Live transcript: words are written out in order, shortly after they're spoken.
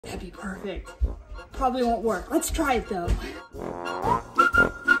That'd be perfect. Probably won't work. Let's try it though.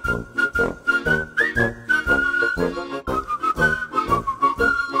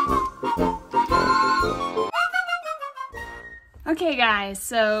 Okay guys,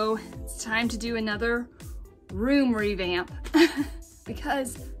 so it's time to do another room revamp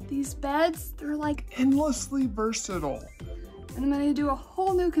because these beds, they're like endlessly versatile. And I'm gonna do a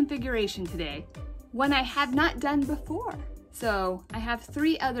whole new configuration today, one I have not done before. So I have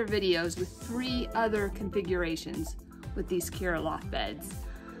 3 other videos with 3 other configurations with these Kura loft beds.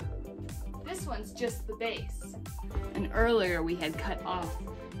 This one's just the base. And earlier we had cut off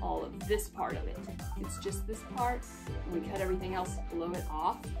all of this part of it. It's just this part, and we cut everything else below it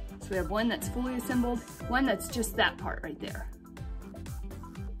off. So we have one that's fully assembled, one that's just that part right there.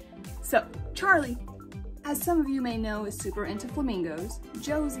 So Charlie, as some of you may know, is super into flamingos.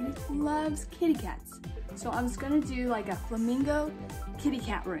 Josie loves kitty cats. So I was gonna do like a flamingo kitty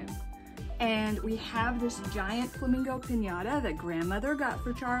cat room. And we have this giant flamingo piñata that grandmother got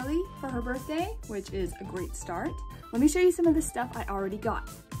for Charlie for her birthday, which is a great start. Let me show you some of the stuff I already got.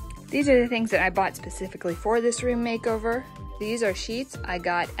 These are the things that I bought specifically for this room makeover. These are sheets I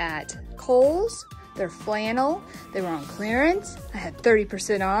got at Kohl's. They're flannel. They were on clearance. I had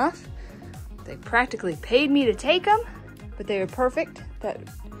 30% off. They practically paid me to take them, but they were perfect. That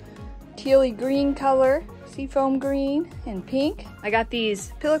tealy green color, seafoam green and pink. I got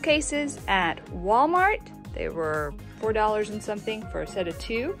these pillowcases at Walmart. They were $4 and something for a set of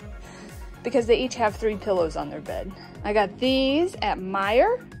 2 because they each have 3 pillows on their bed. I got these at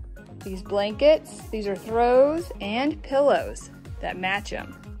Meijer. These blankets, these are throws and pillows that match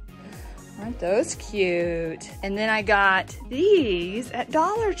them. Aren't those cute? And then I got these at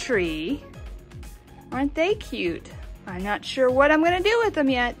Dollar Tree. Aren't they cute? I'm not sure what I'm gonna do with them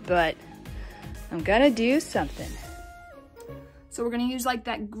yet, but I'm gonna do something. So we're gonna use like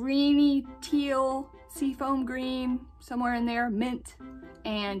that greeny teal, seafoam green, somewhere in there, mint,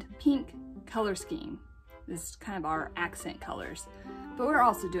 and pink color scheme. This is kind of our accent colors. But we're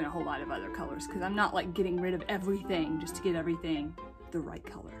also doing a whole lot of other colors because I'm not like getting rid of everything just to get everything the right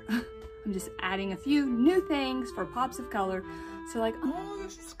color. I'm just adding a few new things for pops of color. So like, oh,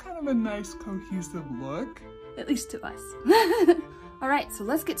 this is kind of a nice cohesive look. At least to us. All right, so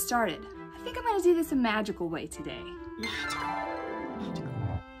let's get started. I think I'm gonna do this a magical way today. Magical.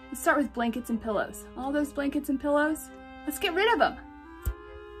 Let's start with blankets and pillows. All those blankets and pillows, let's get rid of them.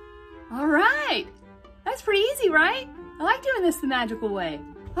 All right, that's pretty easy, right? I like doing this the magical way.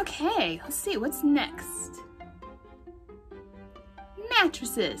 Okay, let's see, what's next?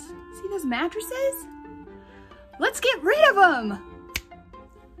 Mattresses. See those mattresses? Let's get rid of them.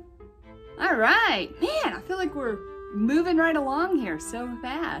 All right, man, I feel like we're moving right along here so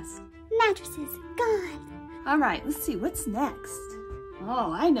fast. Mattresses, gone. All right, let's see, what's next?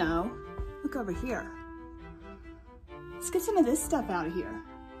 Oh, I know. Look over here. Let's get some of this stuff out of here.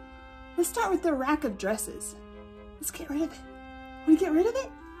 Let's start with the rack of dresses. Let's get rid of it. Want to get rid of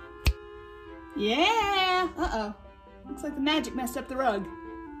it? Yeah! Uh-oh. Looks like the magic messed up the rug.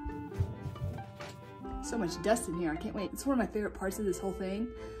 So much dust in here, I can't wait. It's one of my favorite parts of this whole thing,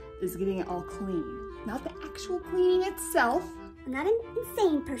 is getting it all clean. Not the actual cleaning itself. I'm not an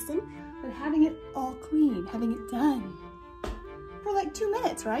insane person. But having it all clean, having it done. For like 2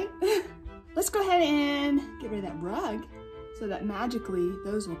 minutes, right? Let's go ahead and get rid of that rug so that magically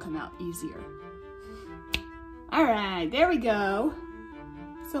those will come out easier. All right, there we go.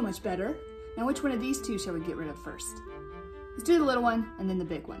 So much better. Now which one of these 2 shall we get rid of first? Let's do the little one and then the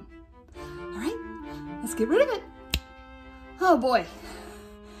big one. All right, let's get rid of it. Oh boy,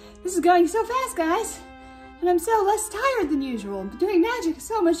 this is going so fast, guys. And I'm so less tired than usual. Doing magic is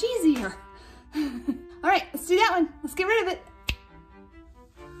so much easier. All right, let's do that one. Let's get rid of it.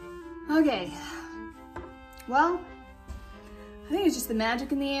 Okay, well, I think it's just the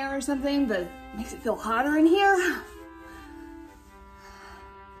magic in the air or something, but it makes it feel hotter in here.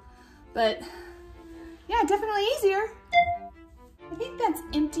 But yeah, definitely easier. I think that's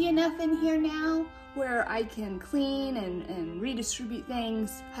empty enough in here now where I can clean and redistribute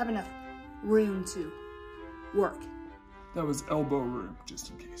things, have enough room to work. That was elbow room, just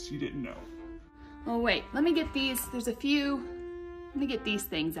in case you didn't know. Oh wait, let me get these, there's a few, let me get these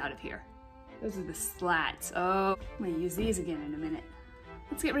things out of here. Those are the slats. Oh, I'm gonna use these again in a minute.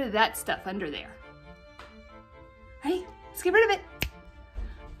 Let's get rid of that stuff under there. Hey, let's get rid of it.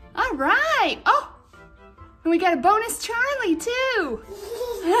 All right, oh, and we got a bonus Charlie too.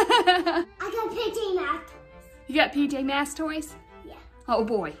 I got PJ Masks. You got PJ Masks toys? Yeah. Oh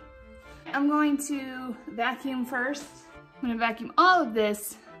boy. I'm going to vacuum first. I'm gonna vacuum all of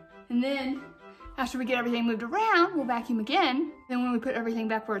this and then After we get everything moved around, we'll vacuum again. Then when we put everything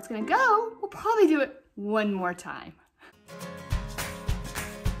back where it's gonna go, we'll probably do it one more time.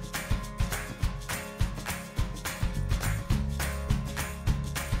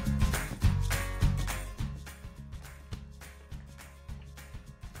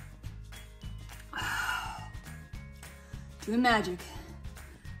 Doing magic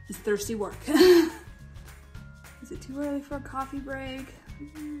is thirsty work. Is it too early for a coffee break?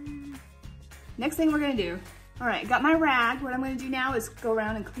 Next thing we're gonna do, all right, got my rag. What I'm gonna do now is go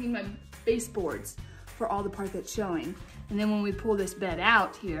around and clean my baseboards for all the part that's showing. And then when we pull this bed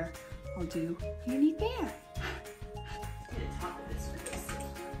out here, I'll do underneath there. To the top of this one.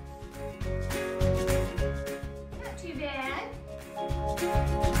 Not too bad.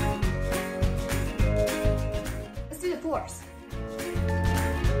 Let's do the floors.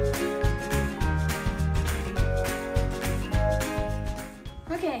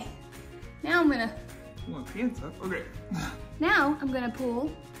 Okay, now I'm gonna... Well, pants up, okay. Now I'm gonna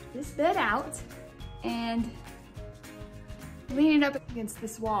pull this bed out and lean it up against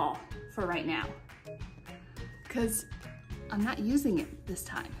this wall for right now, because I'm not using it this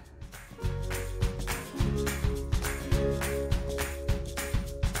time. I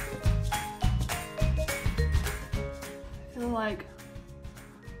feel like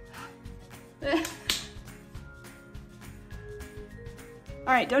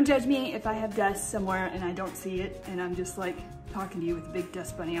all right, don't judge me if I have dust somewhere and I don't see it and I'm just like talking to you with a big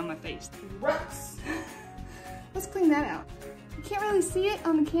dust bunny on my face. Gross. Let's clean that out. You can't really see it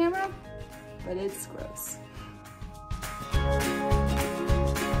on the camera, but it's gross.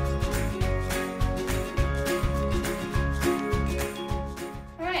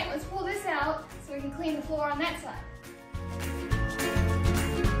 All right, let's pull this out so we can clean the floor on that side.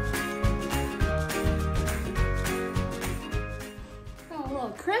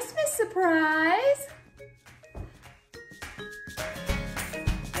 Christmas surprise.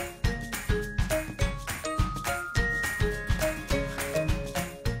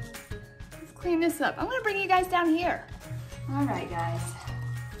 Let's clean this up. I'm gonna bring you guys down here. All right, guys.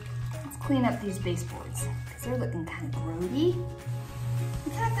 Let's clean up these baseboards because they're looking kind of grody. I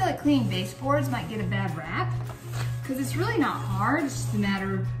kind of feel like cleaning baseboards might get a bad rap because it's really not hard. It's just a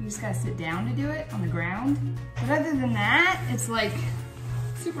matter of you just gotta sit down to do it on the ground. But other than that, it's like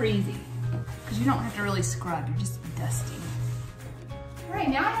super easy, because you don't have to really scrub, you're just dusting. All right,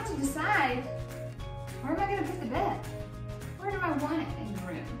 now I have to decide, where am I gonna put the bed? Where do I want it in the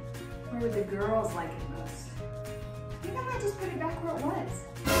room? Where would the girls like it most? I think I might just put it back where it was.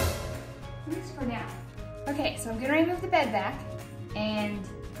 At least for now. Okay, so I'm getting ready to move the bed back, and,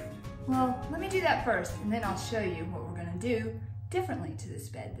 well, let me do that first, and then I'll show you what we're gonna do differently to this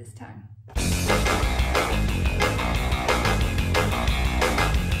bed this time.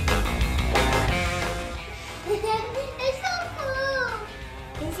 It's so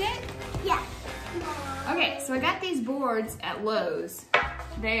cool. Is it? Yeah. Okay, so I got these boards at Lowe's.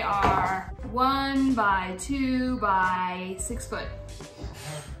 They are 1 by 2 by 6 foot.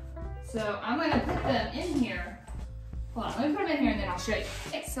 So I'm gonna put them in here. Hold on, let me put them in here and then I'll show you.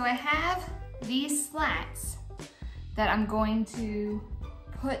 Okay, so I have these slats that I'm going to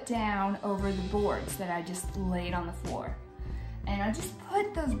put down over the boards that I just laid on the floor. And I just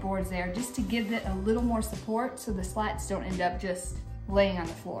put those boards there just to give it a little more support so the slats don't end up just laying on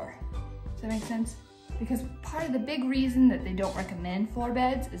the floor. Does that make sense? Because part of the big reason that they don't recommend floor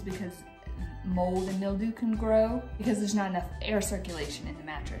beds is because mold and mildew can grow because there's not enough air circulation in the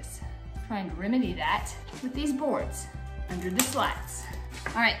mattress. I'm trying to remedy that with these boards under the slats.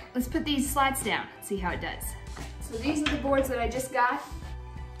 All right, let's put these slats down, see how it does. So these are the boards that I just got.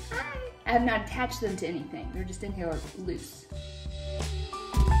 I have not attached them to anything. They're just in here loose.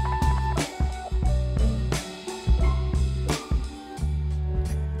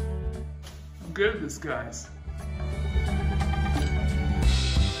 I'm good at this, guys.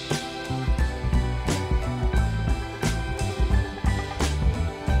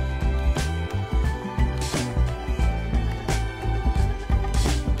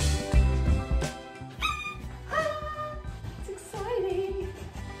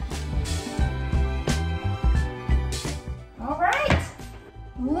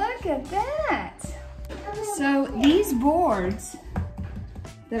 Look at that. So these boards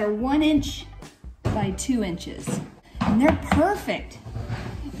that are 1 inch by 2 inches, and they're perfect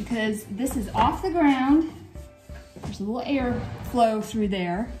because this is off the ground. There's a little air flow through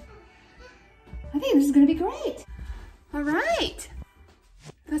there. I think this is gonna be great. All right.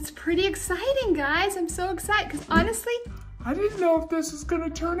 That's pretty exciting, guys. I'm so excited because honestly, I didn't know if this was gonna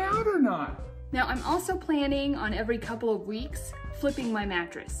turn out or not. Now I'm also planning on every couple of weeks flipping my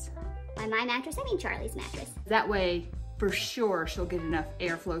mattress. By my mattress, I mean Charlie's mattress. That way, for sure, she'll get enough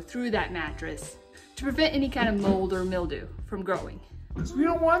airflow through that mattress to prevent any kind of mold or mildew from growing. Because we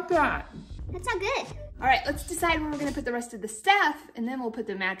don't want that. That's not good. All right, let's decide where we're gonna put the rest of the stuff, and then we'll put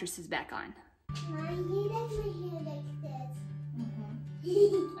the mattresses back on. Mommy, you like my hair like this.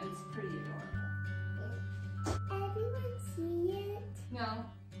 It's pretty adorable. Everyone see it? No.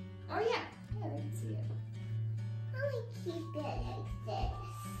 Oh yeah, they can see it. I want to keep it like this.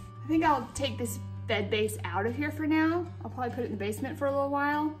 I think I'll take this bed base out of here for now. I'll probably put it in the basement for a little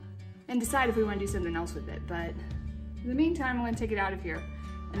while and decide if we want to do something else with it. But in the meantime, I'm going to take it out of here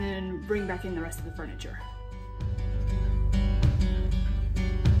and then bring back in the rest of the furniture.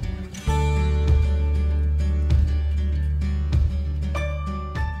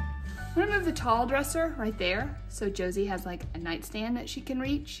 I'm going to move the tall dresser right there so Josie has like a nightstand that she can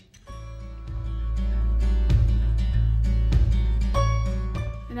reach.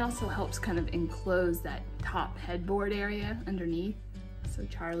 It also helps kind of enclose that top headboard area underneath. So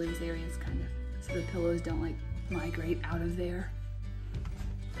Charlie's area is kind of, so the pillows don't like migrate out of there.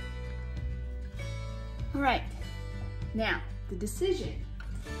 All right, now the decision.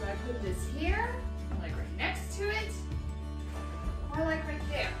 Do I put this here, or like right next to it, or like right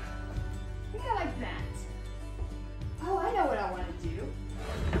there? I think I like that. Oh, I know what I want to do.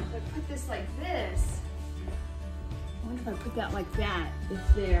 If I put this like this, I wonder if I put that like that, if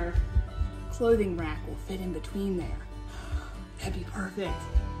their clothing rack will fit in between there. That'd be perfect.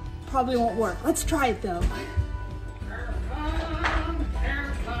 Probably won't work. Let's try it though. Here come,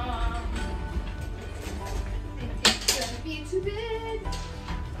 here come. I think it's gonna be too big.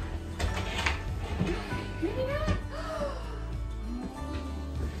 Maybe not.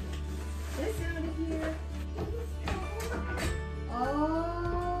 This out of here.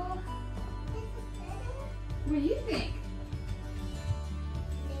 Oh. What do you think?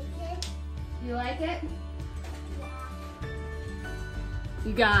 You like it?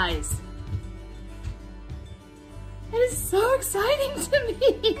 You guys, that is so exciting to me.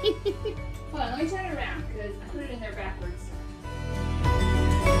 Hold on, let me turn it around because I put it in there backwards.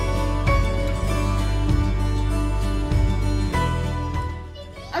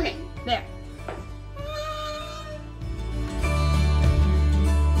 Okay, there.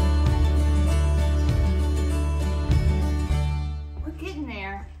 We're getting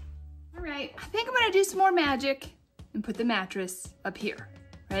there. All right, I think I'm gonna do some more magic and put the mattress up here.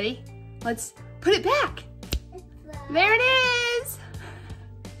 Ready? Let's put it back. There it is.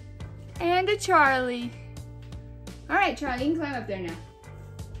 And a Charlie. All right, Charlie, you can climb up there now.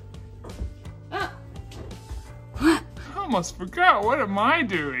 Oh. I almost forgot. What am I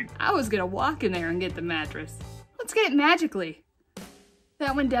doing? I was gonna walk in there and get the mattress. Let's get it magically.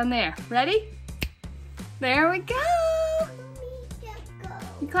 That one down there. Ready? There we go.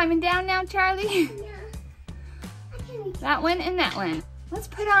 You climbing down now, Charlie? That one and that one. Let's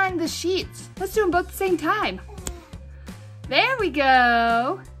put on the sheets. Let's do them both at the same time. There we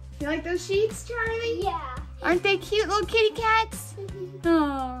go. You like those sheets, Charlie? Yeah. Aren't they cute little kitty cats?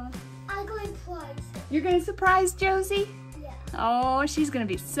 Oh. I'm going to surprise her. You're gonna surprise Josie? Yeah. Oh, she's gonna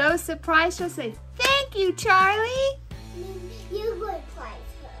be so surprised. She'll say, "Thank you, Charlie." You would surprise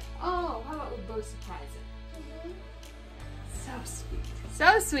her. Oh, how about we both surprise her? So sweet.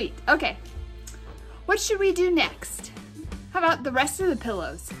 So sweet. Okay. What should we do next? How about the rest of the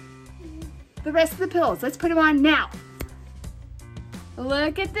pillows? The rest of the pillows. Let's put them on now.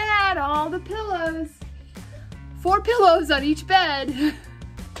 Look at that. All the pillows. 4 pillows on each bed.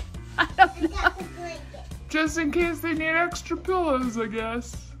 I don't know. Got the blanket. Just in case they need extra pillows, I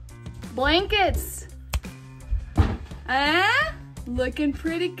guess. Blankets. Looking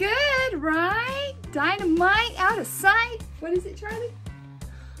pretty good, right? Dynamite out of sight. What is it, Charlie?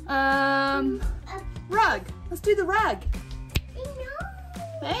 Rug. Let's do the rug.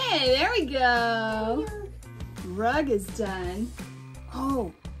 Hey, there we go. Rug is done.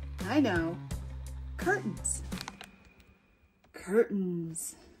 Oh, I know. Curtains.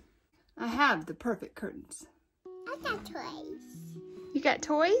 Curtains. I have the perfect curtains. I got toys. You got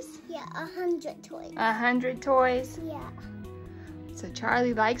toys? Yeah, 100 toys. 100 toys. Yeah. So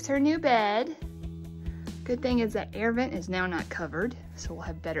Charlie likes her new bed. Good thing is that air vent is now not covered, so we'll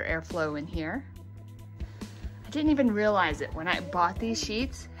have better airflow in here. I didn't even realize it when I bought these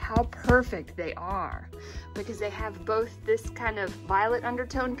sheets, how perfect they are. Because they have both this kind of violet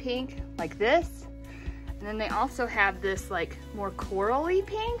undertone pink, like this, and then they also have this like more corally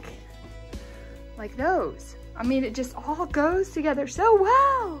pink, like those. I mean, it just all goes together so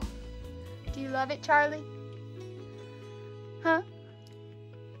well. Do you love it, Charlie? Huh?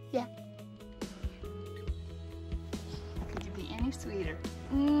 Yeah. Could you be any sweeter?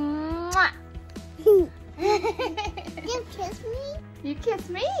 Mwah. You kiss me? You kiss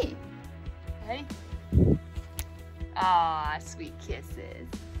me. Ready? Aw, sweet kisses.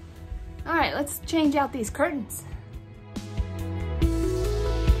 All right, let's change out these curtains.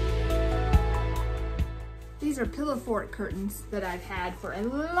 These are pillow fort curtains that I've had for a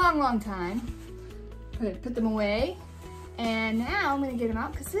long, long time. Put them away. And now I'm gonna get them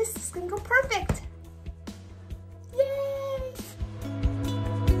out because this is gonna go perfect. Yay!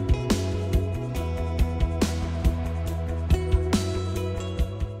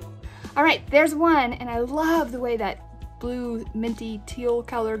 All right, there's one, and I love the way that blue minty teal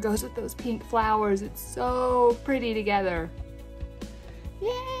color goes with those pink flowers. It's so pretty together. Yay!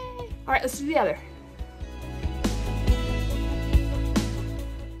 All right, let's do the other.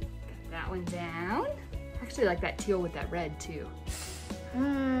 Got that one down. I actually like that teal with that red too.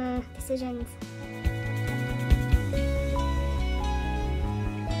 Decisions.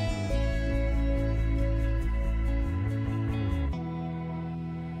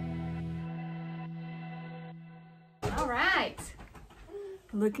 All right,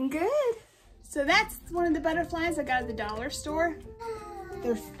 looking good. So that's one of the butterflies I got at the dollar store.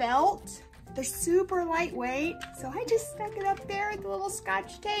 They're felt, they're super lightweight, so I just stuck it up there with a little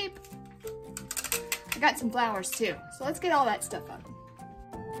Scotch tape. I got some flowers too, so let's get all that stuff up.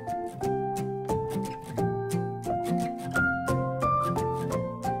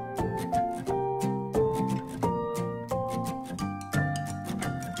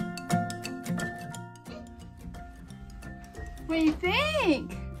 What do you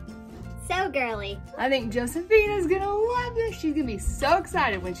think? So girly. I think Josephina's gonna love this. She's gonna be so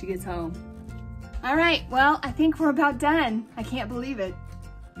excited when she gets home. All right, well, I think we're about done. I can't believe it.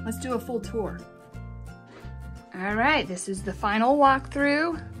 Let's do a full tour. All right, this is the final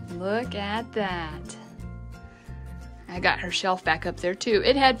walkthrough. Look at that. I got her shelf back up there too.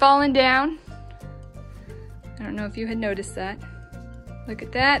 It had fallen down. I don't know if you had noticed that. Look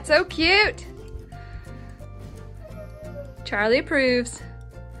at that, so cute. Charlie approves.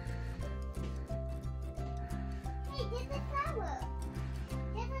 Hey, there's a flower.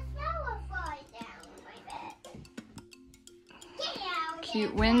 There's a flower falling down on my bed. Get out.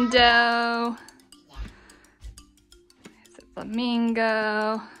 Cute window. There's a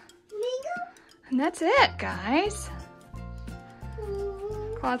flamingo. Flamingo? And that's it, guys.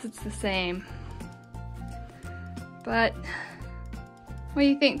 Closet's the same. But what do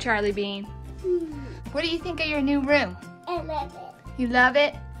you think, Charlie Bean? What do you think of your new room? I love it. You love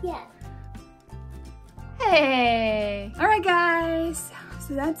it? Yeah. Hey! All right, guys.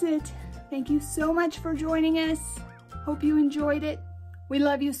 So that's it. Thank you so much for joining us. Hope you enjoyed it. We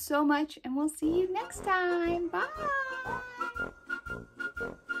love you so much, and we'll see you next time. Bye!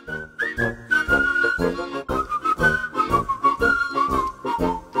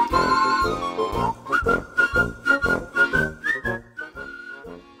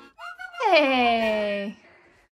 Hey!